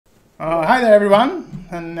Hi there everyone,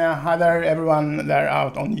 and hi there everyone there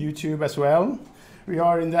out on YouTube as well. We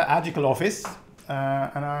are in the Agical Office,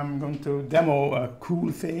 and I'm going to demo a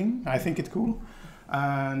cool thing. I think it's cool.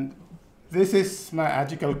 And this is my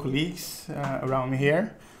Agical colleagues around me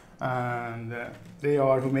here, and they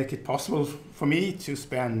are who make it possible for me to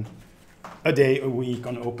spend a day a week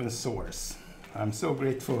on open source. I'm so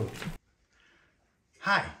grateful.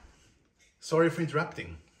 Hi, sorry for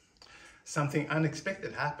interrupting. Something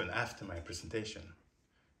unexpected happened after my presentation.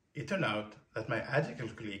 It turned out that my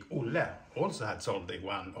Agical colleague Olle also had solved day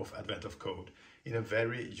one of Advent of Code in a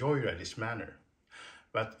very Joyride-ish manner,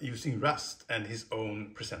 but using Rust and his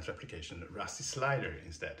own presenter application, Rusty Slider,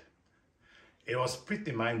 instead. It was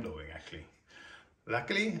pretty mind-blowing, actually.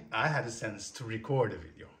 Luckily, I had a sense to record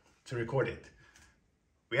it.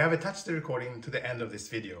 We have attached the recording to the end of this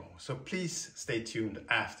video, so please stay tuned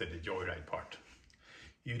after the Joyride part.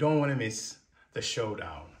 You don't want to miss the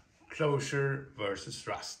showdown, Clojure versus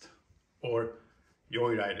Rust, or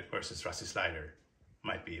Joyride versus Rusty Slider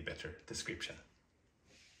might be a better description.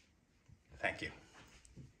 Thank you.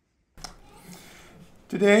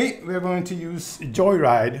 Today we are going to use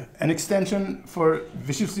Joyride, an extension for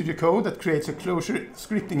Visual Studio Code that creates a Clojure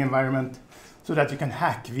scripting environment so that you can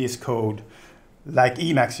hack VS Code like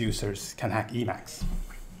Emacs users can hack Emacs.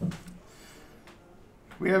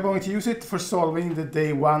 We are going to use it for solving the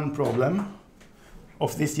day one problem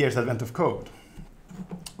of this year's Advent of Code.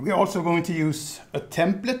 We are also going to use a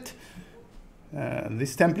template,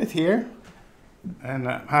 this template here, and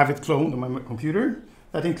have it cloned on my computer.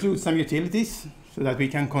 That includes some utilities so that we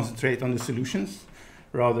can concentrate on the solutions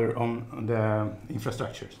rather on the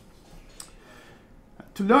infrastructures.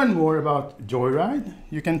 To learn more about Joyride,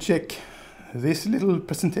 you can check this little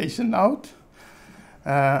presentation out.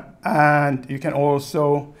 And you can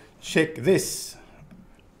also check this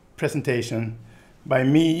presentation by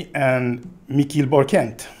me and Mikil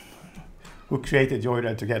Borkent, who created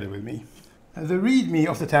Joyride together with me. The README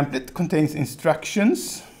of the template contains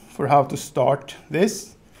instructions for how to start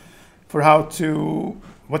this, for what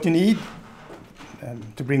you need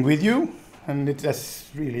to bring with you, and that's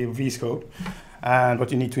really VS Code, and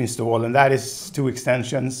what you need to install, and that is two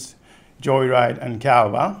extensions, Joyride and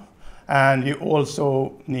Calva. And you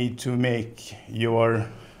also need to make your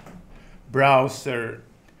browser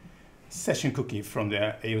session cookie from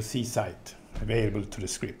the AOC site available to the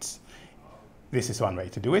scripts. This is one way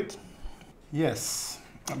to do it. Yes,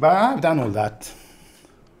 but I've done all that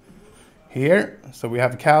here. So we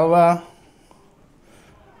have Calva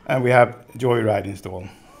and we have Joyride installed.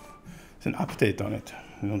 It's an update on it.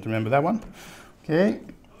 You don't remember that one? Okay.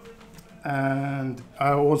 And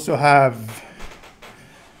I also have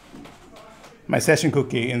my session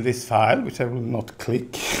cookie in this file, which I will not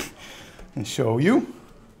click and show you.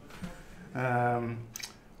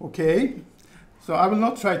 Okay, so I will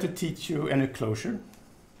not try to teach you any Clojure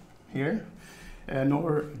here,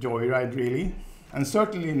 nor Joyride really, and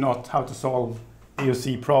certainly not how to solve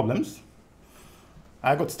AOC problems.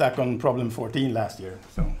 I got stuck on problem 14 last year,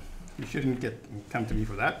 so you shouldn't come to me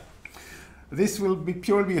for that. This will be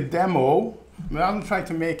purely a demo, but I'll try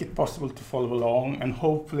to make it possible to follow along and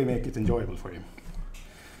hopefully make it enjoyable for you.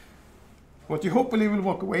 What you hopefully will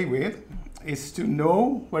walk away with is to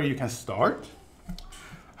know where you can start,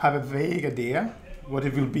 have a vague idea what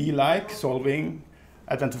it will be like solving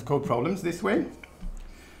Advent of Code problems this way,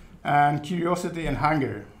 and curiosity and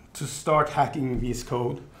hunger to start hacking VS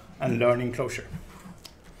Code and learning Clojure.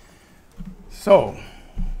 So,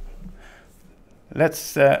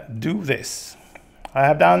 let's do this. I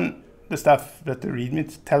have done the stuff that the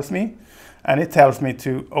README tells me, and it tells me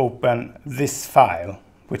to open this file,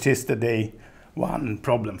 which is the day one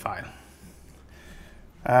problem file.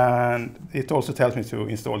 And it also tells me to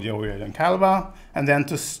install Joyride and Calva, and then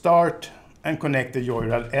to start and connect the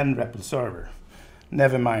Joyride nREPL server.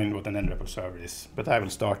 Never mind what an nREPL server is, but I will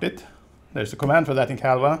start it. There's a command for that in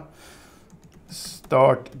Calva.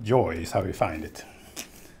 Start joy is how we find it.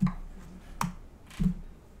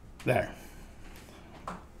 There.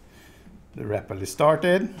 The REPL is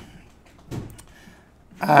started.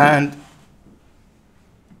 And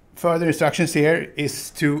further instructions here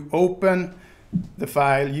is to open the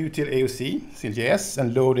file util AOC.js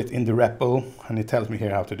and load it in the REPL, and it tells me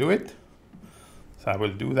here how to do it. So I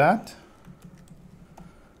will do that.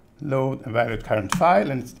 Load evaluate current file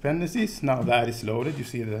and its dependencies. Now that is loaded, you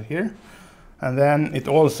see that here. And then it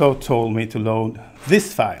also told me to load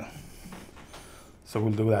this file. So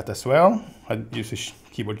we'll do that as well. I use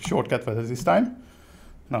a keyboard shortcut for this time.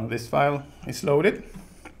 Now this file is loaded.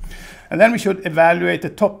 And then we should evaluate the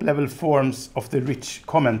top level forms of the rich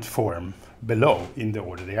comment form below in the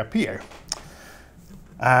order they appear.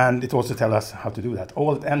 And it also tells us how to do that.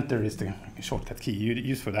 Alt-Enter is the shortcut key you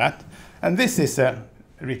use for that. And this is a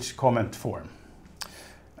rich comment form.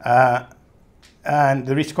 And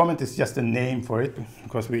the rich comment is just a name for it,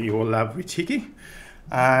 because we all love rich hickey.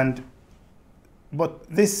 But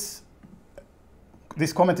this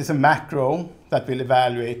comment is a macro that will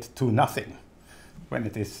evaluate to nothing when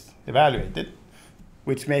it is evaluated,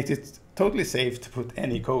 which makes it totally safe to put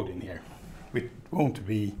any code in here. It won't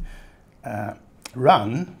be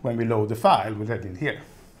run when we load the file with it in here.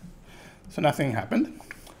 So nothing happened.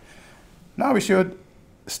 Now we should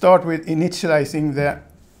start with initializing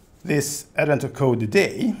this Advent of Code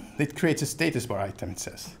IDE. It creates a status bar item, it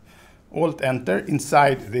says. Alt-Enter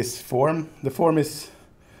inside this form. The form is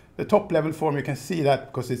the top level form. You can see that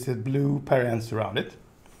because it's a blue parents around it.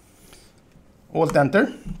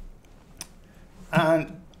 Alt-Enter.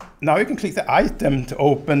 And now you can click the item to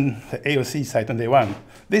open the AOC site on day one.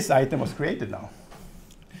 This item was created now.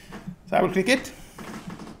 So I will click it.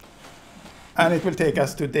 And it will take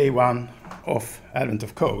us to day one of Advent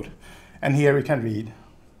of Code. And here we can read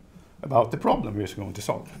about the problem we're going to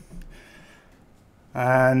solve.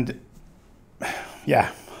 And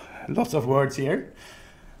yeah, lots of words here.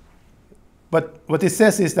 But what it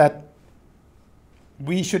says is that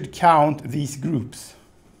we should count these groups,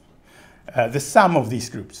 the sum of these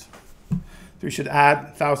groups. So we should add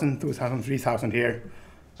 1,000, 2,000, 3,000 here,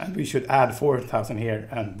 and we should add 4,000 here,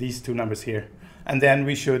 and these two numbers here. And then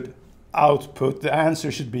we should output, the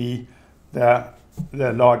answer should be the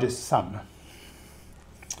largest sum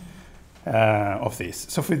of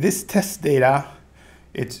these. So for this test data,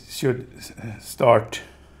 it should start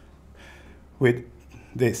with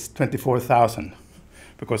this 24,000,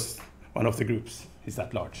 because one of the groups is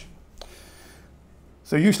that large.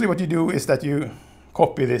 So usually what you do is that you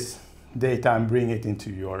copy this data and bring it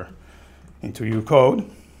into your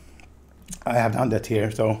code. I have done that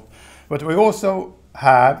here. So, but we also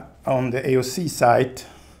have on the AOC site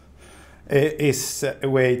is a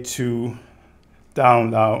way to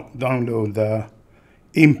download the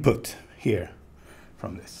input here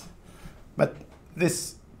from this. But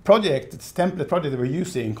this project, this template project that we're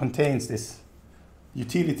using, contains this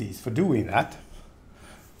utilities for doing that.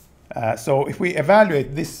 So if we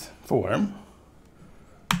evaluate this form,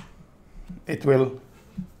 it will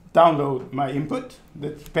download my input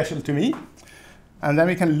that's special to me, and then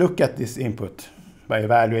we can look at this input by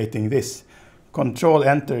evaluating this.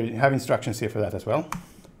 Control-Enter, you have instructions here for that as well.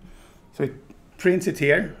 So it prints it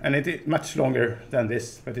here, and it is much longer than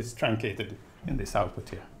this, but it's truncated in this output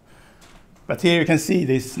here. But here you can see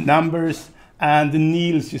these numbers, and the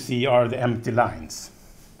nils you see are the empty lines.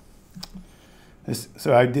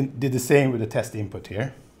 So I did the same with the test input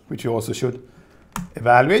here, which you also should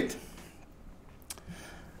evaluate.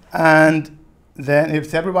 And then,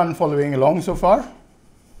 is everyone following along so far?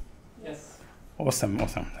 Yes. Awesome,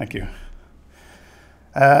 awesome, thank you.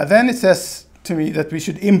 Then it says to me that we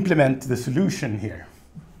should implement the solution here.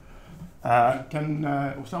 Can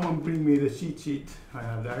someone bring me the cheat sheet I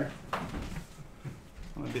have there?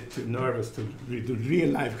 I'm a bit too nervous to do real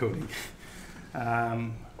live coding.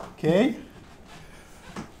 Okay.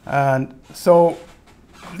 And so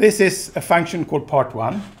this is a function called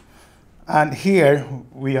part1. And here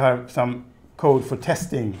we have some code for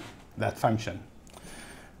testing that function.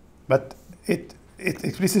 But it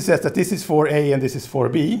explicitly says that this is for A and this is for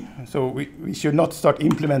B. So we should not start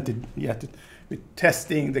implementing yet with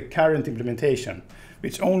testing the current implementation,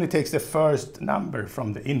 which only takes the first number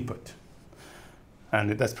from the input.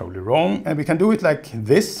 And that's probably wrong. And we can do it like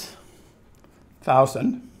this,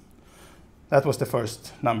 1,000. That was the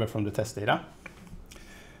first number from the test data.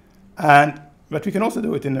 But we can also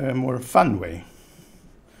do it in a more fun way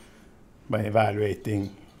by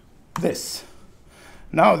evaluating this.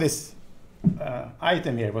 Now this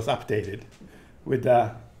item here was updated with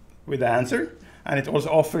the answer, and it also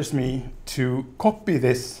offers me to copy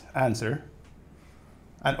this answer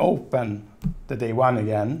and open the day one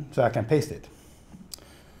again so I can paste it.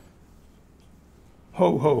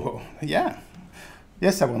 Ho, ho, ho. Yeah.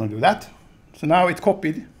 Yes, I want to do that. So now it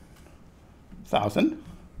copied 1,000.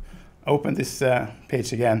 Open this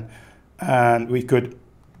page again, and we could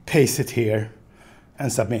paste it here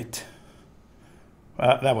and submit.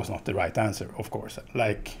 Well, that was not the right answer, of course,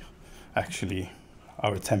 like actually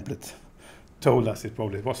our template told us it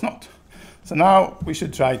probably was not. So now we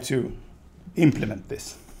should try to implement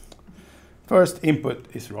this. First input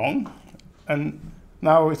is wrong, and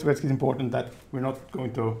now it's important that we're not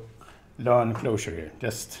going to learn Clojure here.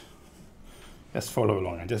 Just follow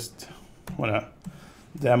along. I just want to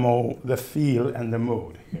demo the feel and the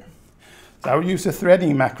mode here. So I will use a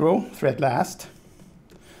threading macro, thread last.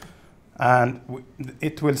 And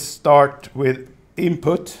it will start with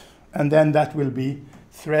input, and then that will be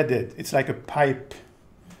threaded. It's like a pipe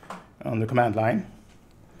on the command line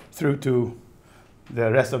through to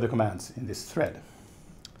the rest of the commands in this thread.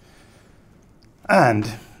 And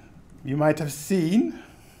you might have seen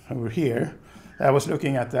over here, I was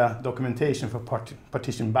looking at the documentation for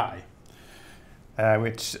partition by,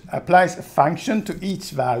 which applies a function to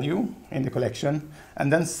each value in the collection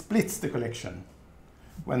and then splits the collection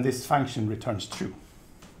when this function returns true.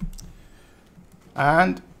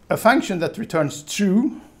 And a function that returns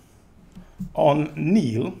true on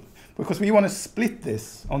nil, because we want to split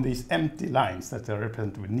this on these empty lines that are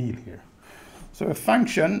represented with nil here. So a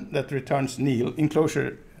function that returns nil in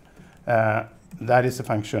Clojure, that is a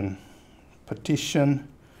function partition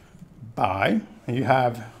by, and you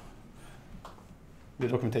have the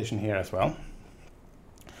documentation here as well.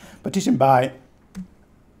 Partition by,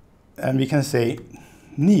 and we can say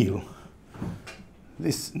nil,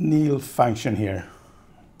 this nil function here.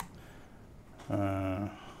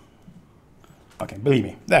 Okay, believe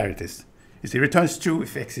me, there it is. You see, returns true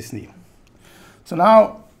if x is nil. So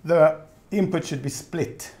now the input should be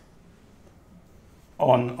split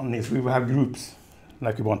on this. We will have groups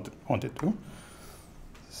like we want it to.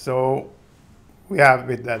 So we have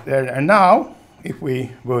with that there. And now, if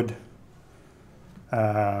we would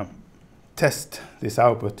test this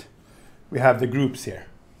output, we have the groups here.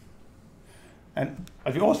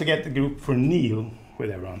 But we also get the group for nil with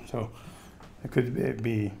everyone. So it could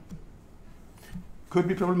be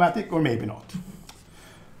problematic or maybe not.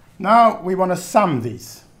 Now we want to sum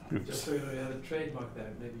these groups. Just so you know, you have a trademark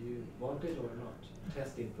there. Maybe you want it or not.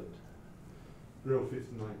 Test input. Row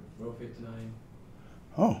 59. Row 59.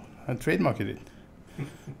 Oh, I trademarked it.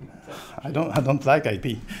 I don't like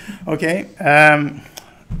IP. Okay,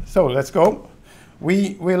 so let's go.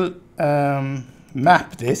 We will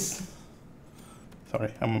map this.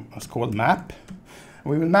 Sorry, it's called map.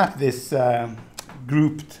 We will map this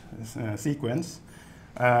grouped sequence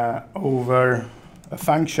over a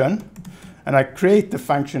function, and I create the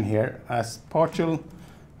function here as partial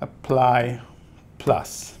apply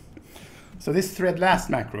plus. So this thread last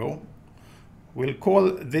macro will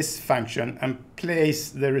call this function and place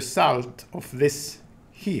the result of this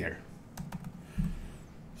here.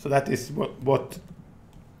 So that is what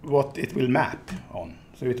it will map on.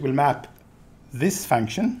 So it will map this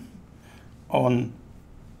function on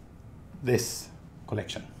this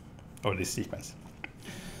collection or this sequence.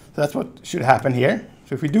 So that's what should happen here.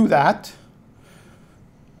 So if we do that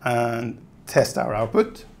and test our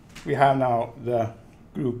output, we have now the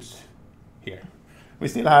groups here. We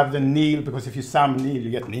still have the nil, because if you sum nil, you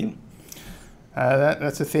get nil.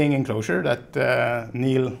 That's a thing in Clojure, that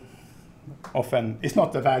nil often is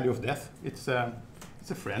not the value of death. It's a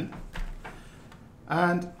friend.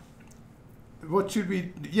 And what should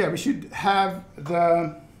we? Yeah, we should have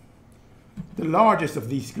the largest of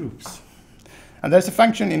these groups. And there's a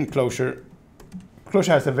function in Clojure. Clojure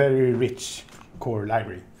has a very rich core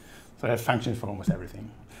library, so it has functions for almost everything.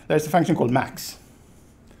 There's a function called max.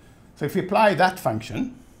 So if we apply that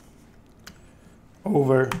function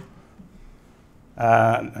over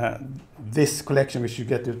this collection, we should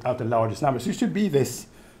get out the largest number. So it should be this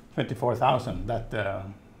 24,000 that the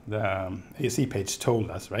ASC page told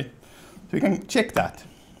us, right? So we can check that.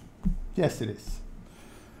 Yes, it is.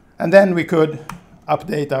 And then we could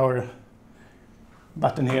update our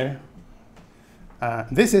button here.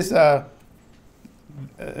 This is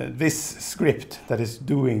this script that is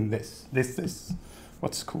doing this. This is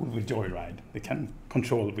what's cool with Joyride. They can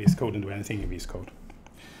control VS Code and do anything in VS Code.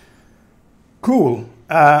 Cool.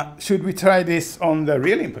 Should we try this on the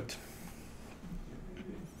real input?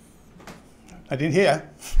 I didn't hear.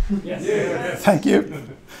 Yes. Yes. Thank you.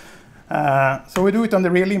 So we do it on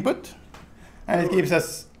the real input, and it gives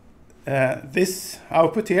us this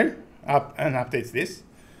output here, and updates this.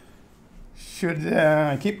 Should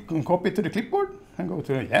I copy it to the clipboard and go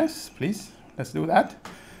to yes, please. Let's do that.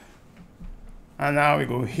 And now we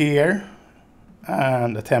go here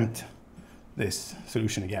and attempt this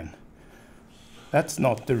solution again. That's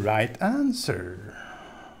not the right answer.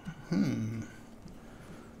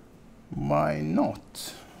 Why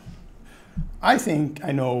not? I think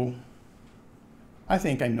I know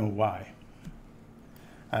why.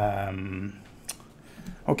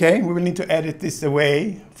 Okay, we will need to edit this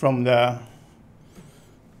away from the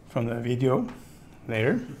video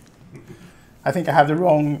later. I think I have the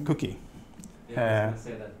wrong cookie. Yeah, I was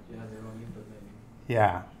going to say that you have the wrong input maybe.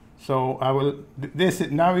 Yeah, so I will,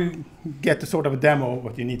 now we get the sort of a demo of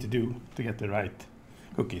what you need to do to get the right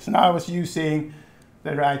cookie. So now I was using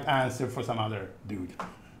the right answer for some other dude.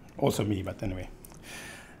 Also me, but anyway.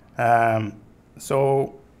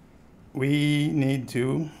 So we need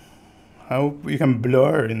to, I hope we can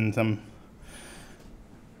blur in some,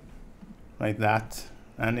 like that.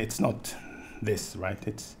 And it's not this, right?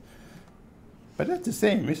 But that's the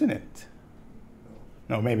same, isn't it?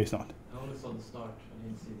 No, maybe it's not. I only saw the start, I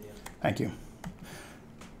didn't see the end. Thank you.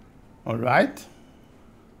 All right.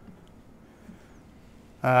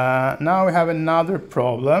 Now we have another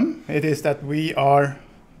problem. It is that we are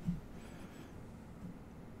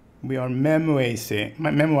memoizing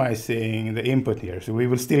the input here. So we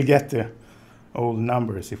will still get the old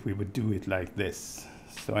numbers if we would do it like this.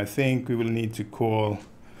 So I think we will need to call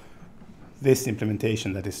this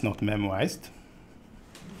implementation that is not memoized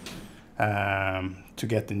to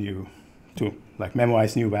get the new, to like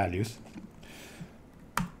memoize new values.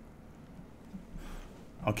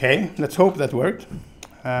 Okay, let's hope that worked.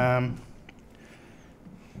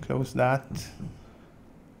 Close that.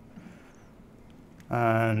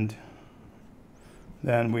 And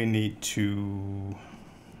then we need to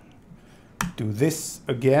do this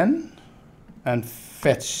again and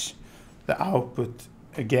fetch the output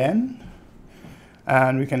again.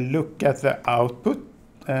 And we can look at the output.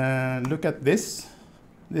 Look at this.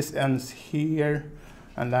 This ends here.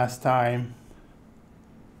 And last time,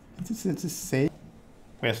 it's the same.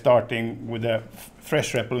 We're starting with a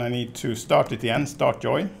fresh REPL. I need to start it again, start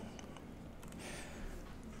Joy.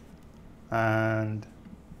 And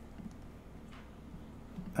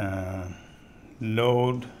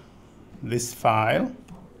load this file.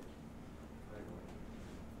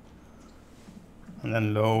 And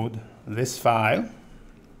then load this file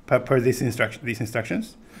per these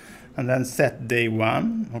instructions. And then set day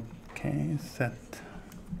 1. Okay, set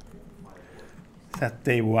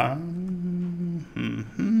day 1.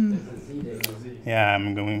 Yeah,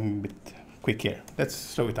 I'm going a bit quick here. Let's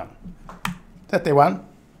slow it down. Set day 1.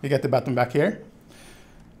 We get the button back here.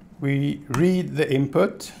 We read the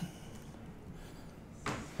input.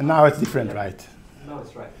 And now it's different, right? Now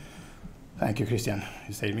it's right. Thank you, Christian.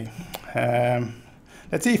 You saved me.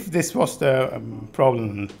 Let's see if this was the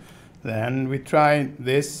problem. Then we try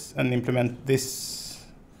this and implement this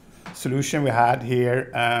solution we had here,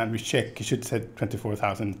 and we check. It should say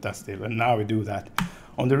 24,000. That's still. And now we do that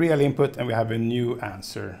on the real input, and we have a new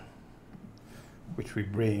answer, which we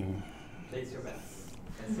bring. Place your bets.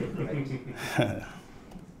 And say correct.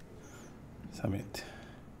 Submit.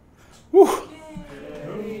 Woo!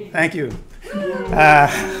 Thank you.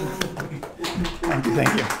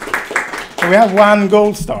 Thank you. So we have 1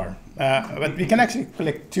 gold star, but we can actually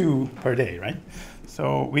collect 2 per day, right?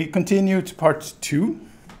 So we continue to part 2,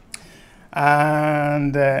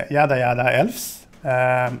 and yada yada elves.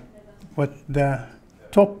 What the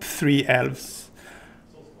top 3 elves?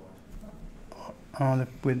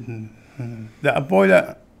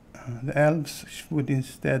 The elves would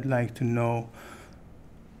instead like to know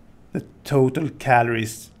the total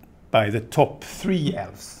calories by the top 3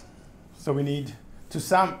 elves. So we need to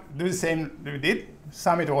do the same that we did,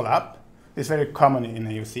 sum it all up. It's very common in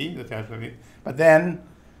AUC, but then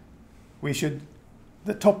we should,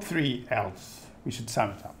 the top 3 elves, we should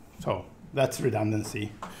sum it up. So that's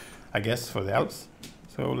redundancy, I guess, for the elves.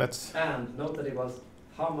 So let's. And note that it was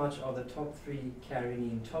how much are the top 3 carrying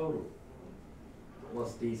in total?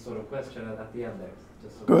 Was the sort of question at the end there.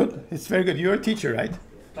 Just good. It's very good. You're a teacher, right?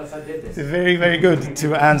 Plus I did this. It's very, very good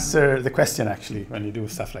to answer the question, actually, when you do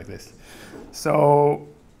stuff like this. So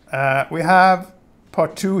we have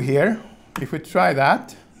part 2 here. If we try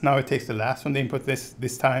that, now it takes the last one, the input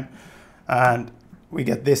this time, and we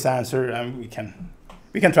get this answer, and we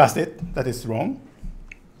can trust it that it's wrong.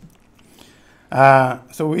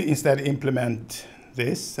 So we instead implement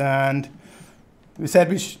this, and we said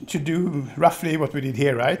we should do roughly what we did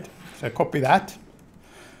here, right? So I copy that.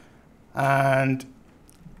 And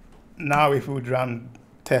now if we would run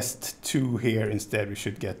test 2 here instead, we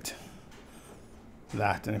should get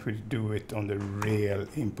that. And if we do it on the real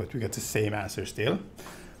input, we get the same answer still.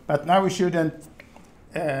 But now we shouldn't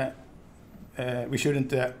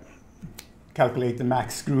calculate the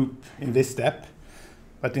max group in this step.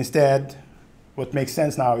 But instead, what makes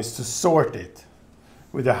sense now is to sort it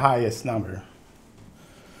with the highest number.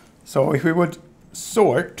 So if we would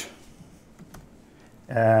sort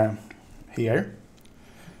here,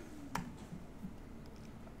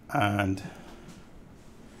 and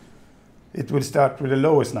it will start with the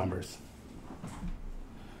lowest numbers.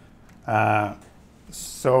 Or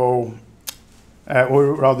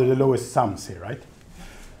rather the lowest sums here, right?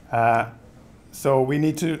 So we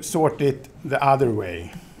need to sort it the other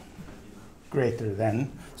way, greater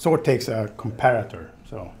than. Sort takes a comparator,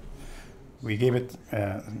 so we give it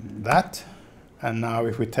that, and now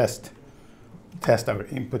if we test test our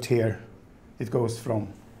input here, it goes from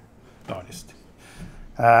largest.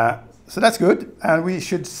 So that's good, and we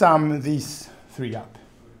should sum these three up.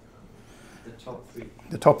 The top three.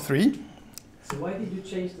 The top three. So why did you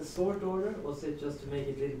change the sort order? Was it just to make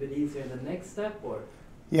it a little bit easier in the next step, or?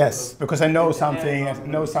 Yes, because I know something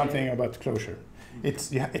about Clojure.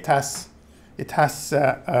 It has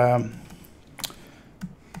a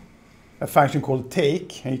function called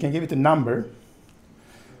take, and you can give it a number,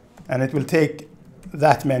 and it will take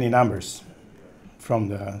that many numbers from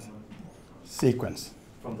the sequence.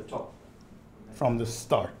 From the top. From the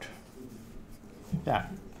start. Yeah,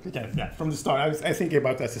 from the start. I think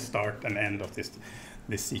about that as a start and end of this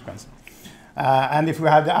sequence. And if we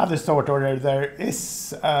have the other sort order, there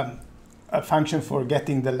is a function for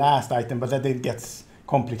getting the last item, but then it gets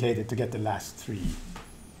complicated to get the last three.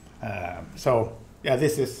 So yeah,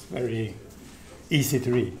 this is very easy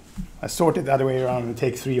to read. I sort it the other way around and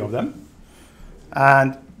take three of them.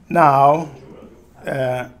 And now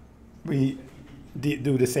we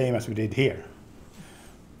do the same as we did here.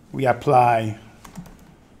 We apply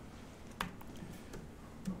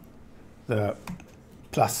the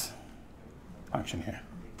plus function here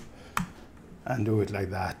and do it like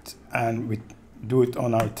that. And we do it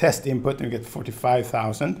on our test input and we get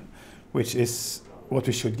 45,000, which is what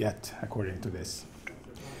we should get according to this.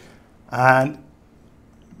 And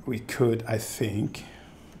we could, I think,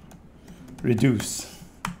 reduce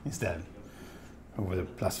instead over the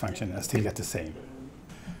plus function and still get the same.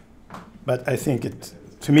 But I think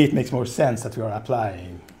to me it makes more sense that we are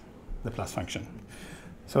applying the plus function.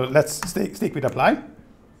 So let's stick with apply.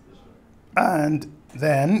 And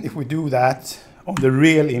then if we do that on the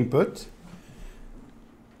real input,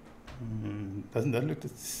 doesn't that look the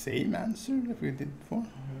same answer that we did before?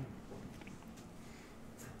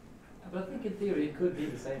 But I think in theory it could be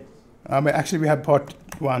the same. But actually we have part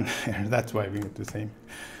one here, that's why we get the same.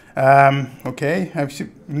 Okay, I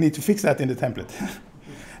need to fix that in the template.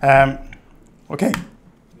 Okay,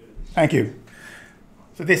 thank you.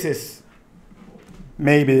 So this is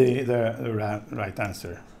maybe the right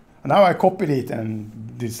answer. And now I copied it and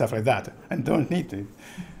did stuff like that. I don't need to.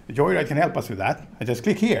 Joyride can help us with that. I just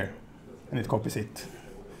click here and it copies it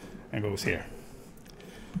and goes here.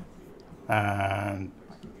 And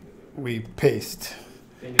we paste.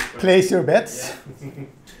 Place your bets. Yeah.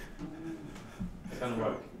 It's gonna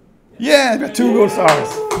work. Yeah, we got 2 gold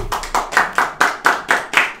stars.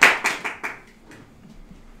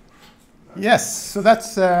 Yes, so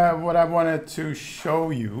that's what I wanted to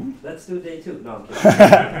show you. Let's do day 2. No, I'm kidding.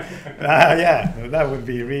 Yeah, that would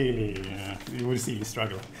be really, you will see me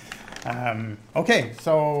struggle. Okay,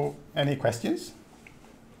 so any questions?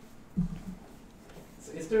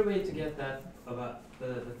 So is there a way to get that about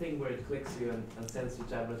the thing where it clicks you and sends you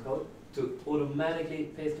Advent of Code to automatically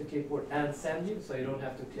paste to clipboard and send you, so you don't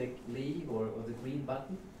have to click leave or the green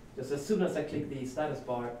button? Just as soon as I click the status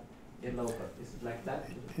bar, it'll open. Is it like that?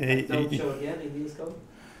 Don't show again in VS Code?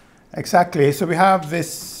 Exactly. So we have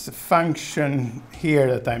this function here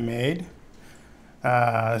that I made.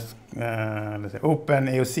 Let's say open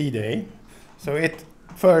AOC day. So it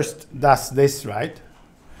first does this, right?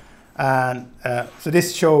 And so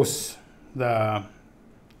this shows the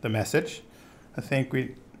message. I think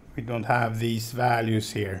we don't have these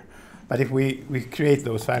values here, but if we create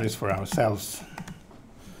those values for ourselves.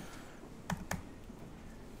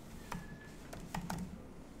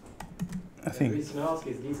 I think. The reason I ask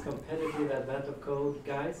is these competitive Advent of Code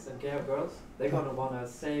guys and girls, they're going to want to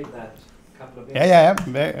save that couple of minutes. Yeah.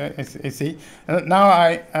 I see. Now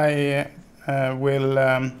I will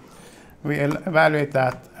we'll evaluate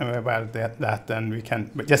that and we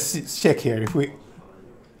can. But just check here if we.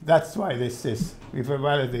 That's why this is. If we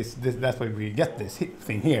evaluate this, that's why we get this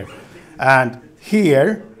thing here, and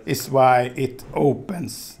here is why it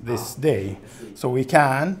opens this day. So we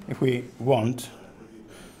can, if we want.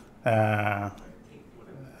 We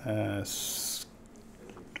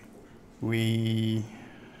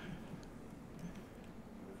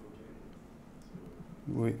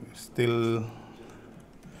still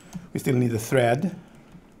need a thread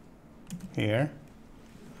here.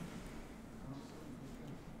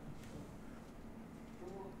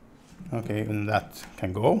 Okay, and that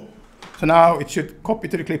can go. So now it should copy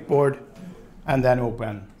to the clipboard and then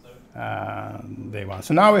open day 1.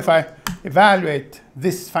 So now if I evaluate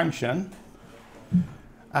this function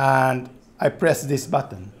and I press this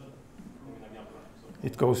button,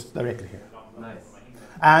 it goes directly here. Nice.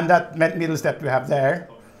 And that middle step we have there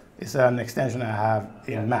is an extension I have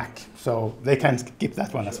in Mac, so they can skip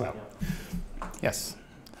that one as well. Yes.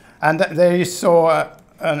 And there you saw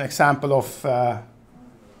an example of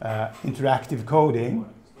interactive coding.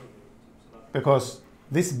 because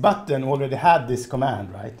this button already had this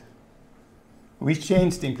command, right? We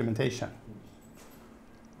changed the implementation.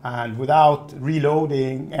 And without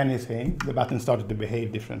reloading anything, the button started to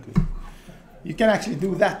behave differently. You can actually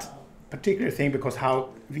do that particular thing because how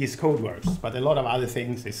VS Code works, but a lot of other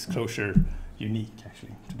things is Clojure unique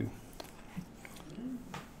actually to do.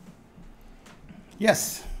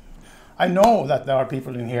 Yes, I know that there are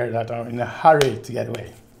people in here that are in a hurry to get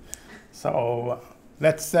away. So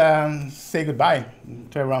let's say goodbye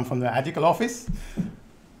to everyone from the Agical Office.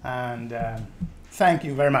 And thank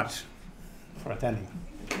you very much for attending.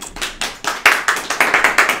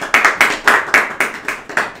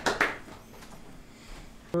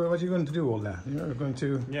 What are you going to do all that? You're going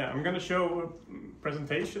to... Yeah, I'm going to show a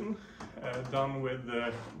presentation done with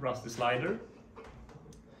the Rusty slider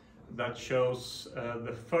that shows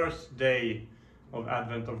the first day of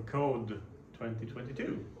Advent of Code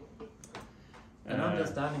 2022. And I'm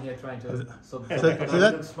just standing here trying to... So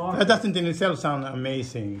that doesn't in itself sound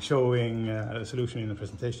amazing, showing a solution in a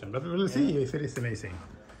presentation, but we'll see if it is amazing.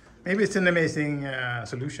 Maybe it's an amazing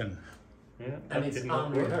solution. Yeah, and it's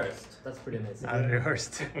unrehearsed. That's pretty amazing.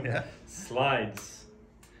 Unrehearsed, yeah. Slides.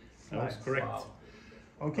 That was correct. Wow.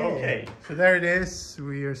 Okay. So there it is.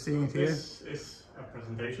 We are seeing it here. This is a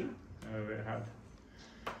presentation. We have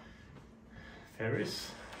Ferris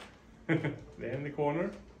there in the corner.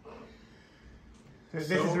 So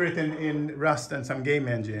this is written in Rust and some game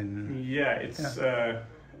engine. Yeah, it's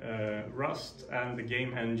Rust, and the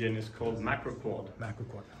game engine is called MacroQuad.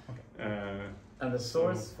 MacroQuad. Okay. And the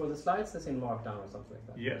source for the slides is in Markdown or something like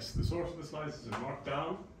that? Yes, the source of the slides is in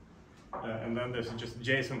Markdown. And then there's just a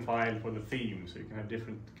JSON file for the theme, so you can have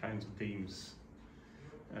different kinds of themes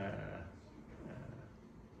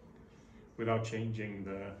without changing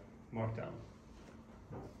the Markdown.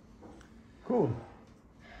 Cool.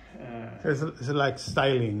 So like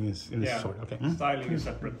styling is in this sort. Okay. Styling is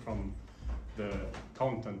separate from the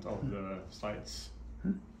content of the slides.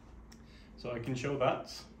 So I can show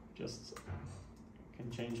that. Just can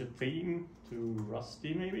change a theme to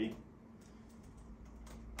Rusty maybe.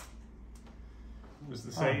 It was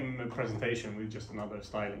the same presentation with just another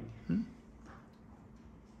styling.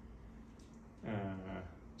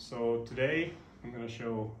 So today I'm going to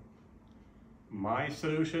show my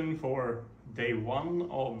solution for day one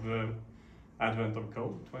of Advent of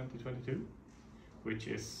Code 2022, which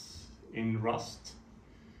is in Rust,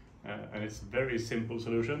 and it's a very simple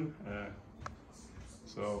solution.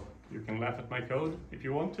 So you can laugh at my code if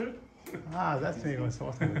you want to. That's me. What's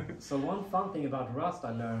awesome. So one fun thing about Rust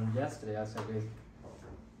I learned yesterday, I said, is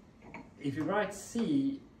if you write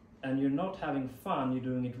C and you're not having fun, you're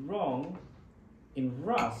doing it wrong. In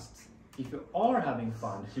Rust, if you are having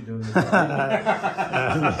fun, you're doing it right.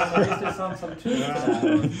 So is there some truth to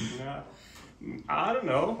that? I don't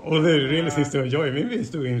know. Although it really seems to enjoy, maybe it's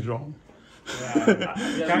doing it wrong.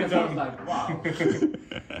 Yeah, it sounds like, wow.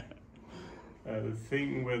 The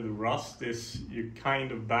thing with Rust is you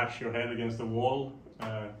kind of bash your head against the wall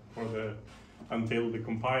until the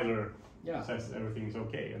compiler says everything's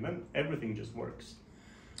okay, and then everything just works.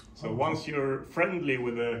 So once you're friendly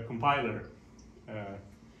with the compiler,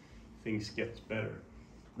 things get better.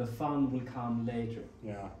 The fun will come later.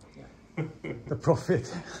 Yeah. The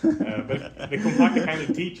profit. But the compiler kind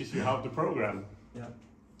of teaches you how to program. Yeah.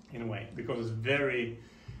 In a way, because it's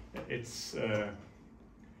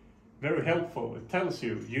very helpful. It tells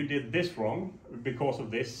you did this wrong because of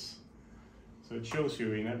this. So it shows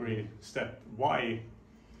you in every step why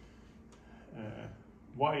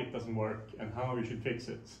it doesn't work and how you should fix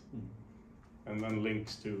it. And then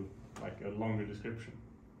links to like a longer description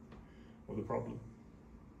of the problem.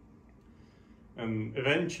 And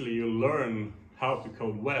eventually you'll learn how to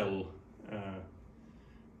code well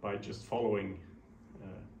by just following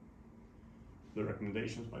the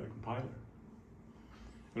recommendations by the compiler.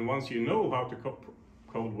 And once you know how to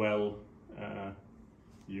code well,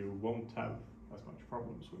 you won't have as much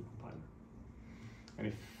problems with the compiler. And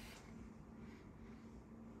if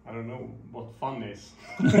I don't know what fun is.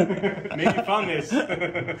 Maybe fun is.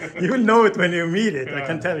 You will know it when you meet it, I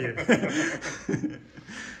can tell you.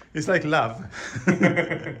 It's like love.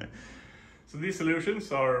 So these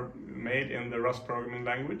solutions are made in the Rust programming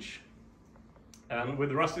language. And with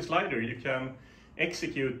the Rusty slider, you can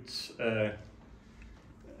execute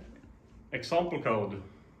example code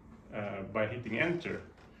by hitting enter,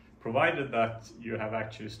 provided that you have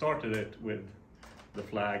actually started it with the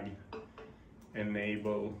flag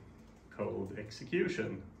enable code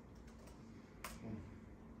execution.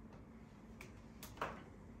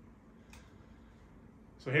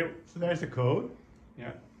 So there's the code.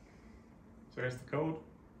 Yeah. So here's the code.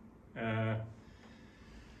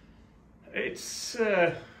 It's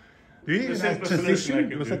Do you even have simplest solution I transition?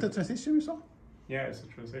 could Was do. that a transition we saw? Yeah, it's a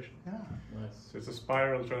transition. Yeah. Nice. So it's a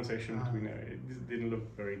spiral transition Ah. between. It didn't look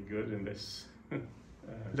very good in this.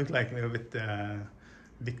 Looked like a little bit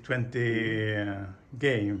Big 20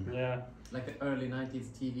 game. Yeah, Like the early 90s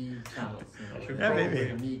TV channels. You know, I should Yeah, with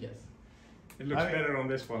maybe. Amigas. it looks I- better on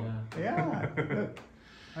this one. Yeah. Yeah. Look.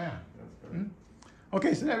 Oh, yeah. That's correct. Mm.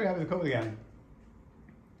 Okay, so there we have the code again.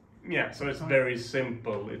 Yeah, so it's very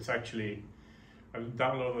simple. It's actually, I've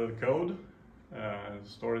downloaded the code,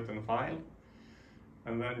 stored it in a file,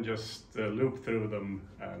 and then just loop through them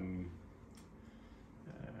and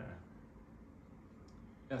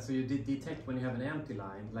Yeah, so you did detect when you have an empty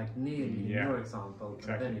line, like nearly Yeah, in your example,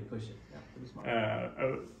 exactly. and then you push it. Yeah, pretty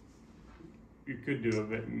smart. you could do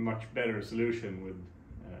a much better solution with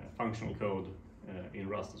functional code in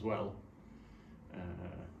Rust as well.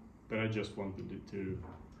 But I just wanted it to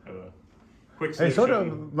have a quick solution. It's sort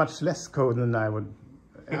of much less code than I would.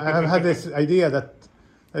 I have had this idea that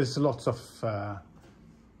there's lots of.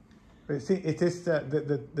 See, it is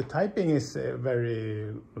the typing is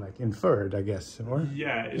very like inferred, I guess. Or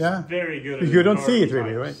Yeah, it's Yeah. very good. You don't see inferred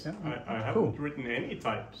it really, types. right? Yeah. I haven't Cool. written any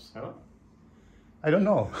types, have I? I don't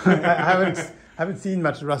know. I haven't seen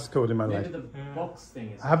much Rust code in my Maybe life. the box thing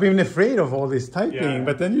is. I've been afraid of all this typing, Yeah.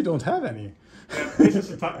 but then you don't have any. This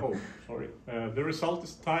is a type. Oh, sorry. The result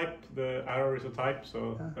is type. The error is a type.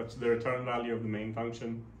 So that's the return value of the main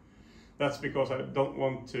function. That's because I don't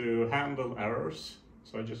want to handle errors.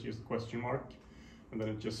 So I just use the question mark, and then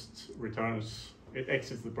it just returns. It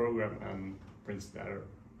exits the program and prints the error.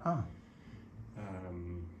 Ah.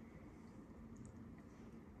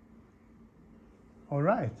 All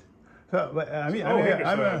right. So, but, I mean,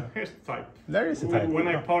 Here's the type. there is a type. When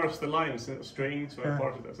I parse the lines in a string, so I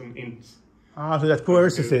parse it as an int. So that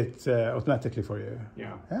coerces it automatically for you.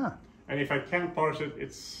 Yeah. Yeah. And if I can't parse it,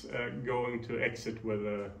 it's going to exit with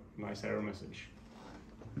a nice error message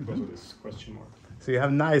because of this question mark. So you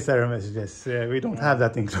have nice error messages. We don't have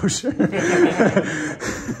that in Clojure.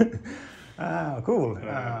 Cool.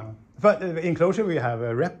 But in Clojure we have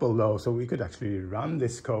a REPL though, so we could actually run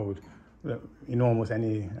this code in almost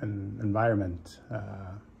any environment.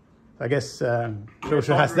 I guess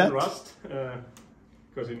Clojure has that. Rust,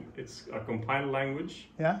 because it's a compiled language.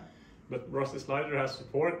 Yeah. But Rust Slider has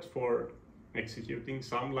support for executing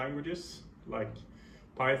some languages like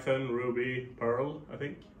Python, Ruby, Perl, I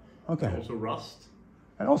think. Okay. Also Rust.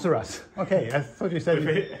 And also Rust. Okay, I thought you said. If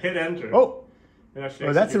I hit enter, Oh, it actually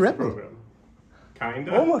oh, that's a executes the REPL. program.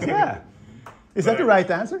 Kinda. almost. Yeah. Is that the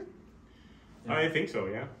right answer? I think so,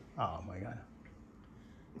 yeah. Oh my god.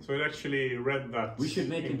 So it actually read that. We should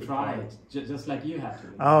make him input try file. it, just like you had to.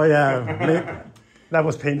 Oh yeah. That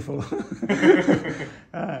was painful.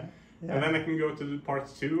 Yeah. And then I can go to the part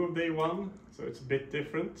 2 of day 1, so it's a bit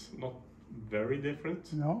different, not very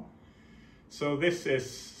different. No. So this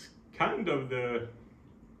is kind of at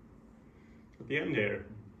the end here.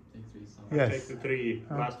 Take three some. Yes. Take the 3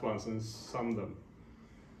 last ones and sum them.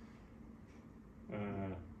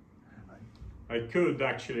 I could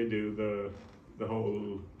actually do the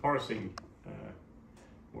whole parsing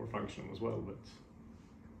more functional as well, but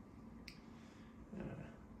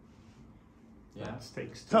Yeah. that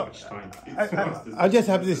takes too So, much time. I just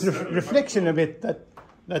have this reflection a bit that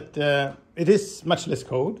it is much less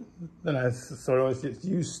code than I sort of was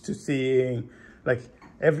used to seeing. Like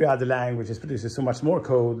every other language produces so much more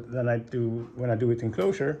code than I do when I do it in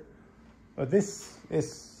Clojure. But this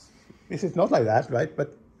is not like that, right?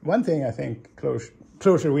 But one thing I think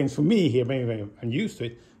Clojure wins for me here, maybe I'm used to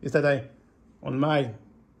it, is that on my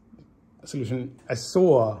solution, I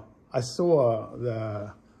saw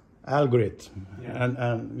the algorithm,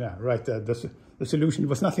 and yeah, right. The solution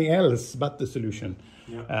was nothing else but the solution.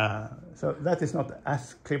 Yeah. So that is not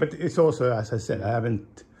as clear, but it's also, as I said, I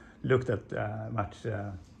haven't looked at much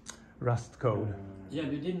Rust code. Yeah,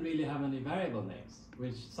 you didn't really have any variable names,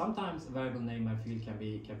 which sometimes a variable name I feel can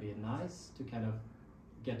be nice to kind of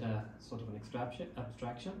get a sort of an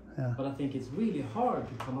abstraction. Yeah. But I think it's really hard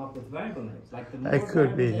to come up with variable names. Like the more It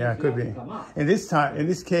could be, variable yeah, names it could you be. have to come up. In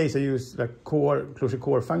this case, I use like Clojure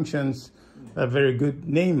core functions, a very good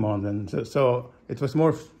name on them. So it was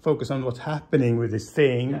more focused on what's happening with this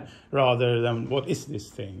thing rather than what is this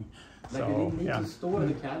thing. Like So, you didn't need yeah. to store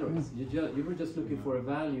the calories. You were just looking for a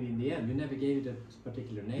value in the end. You never gave it a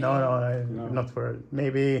particular name. No, not for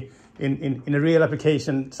maybe in a real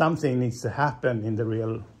application something needs to happen in the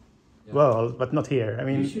real world, but not here. I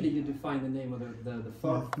mean, usually you define the name of the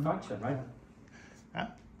function, right?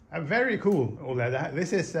 very cool. All that.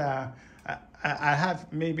 This is I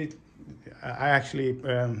have maybe I actually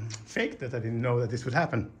faked that I didn't know that this would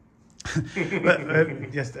happen.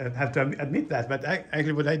 But just have to admit that. But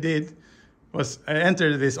actually, what I did was I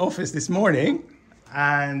entered this office this morning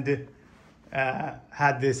and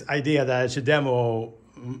had this idea that I should demo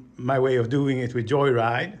my way of doing it with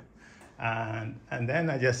Joyride. And then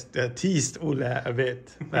I just teased Ole a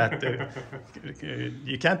bit that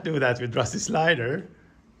you can't do that with Rusty Slider.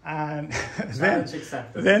 And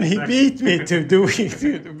then he beat me to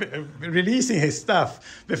releasing his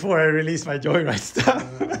stuff before I released my Joyride stuff.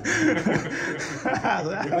 But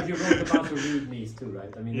you wrote about the READMEs too,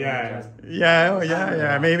 right? I mean,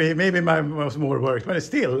 yeah. Maybe mine was more work, but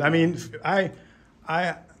still, I mean, I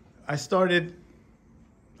started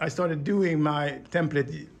doing my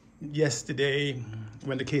template yesterday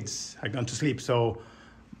when the kids had gone to sleep, so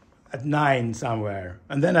at 9 somewhere,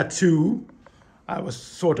 and then at 2. I was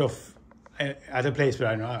sort of at a place where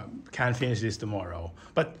I know I can't finish this tomorrow.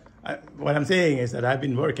 But what I'm saying is that I've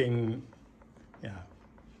been working,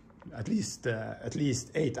 at least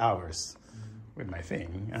 8 hours with my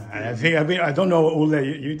thing. And I think I don't know, Ole,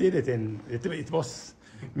 you did it in. It was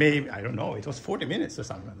maybe, I don't know. It was 40 minutes or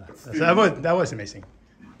something like that. So that was amazing.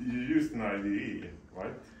 You used an IDE,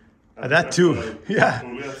 right? That too, yeah.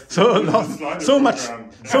 So much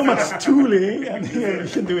tooling, and here you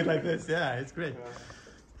can do it like this. Yeah, it's great.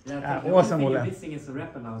 Yeah, awesome, Ole. Ole. The thing is the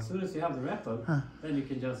wrapper now. As soon as you have the wrper, then you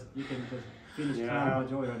can just finish Calva,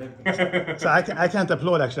 Joyride, everything. So I can't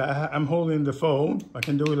applaud actually. I'm holding the phone. I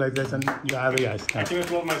can do it like this, and the other guys can. I can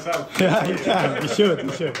applaud myself. Yeah, you can. You should.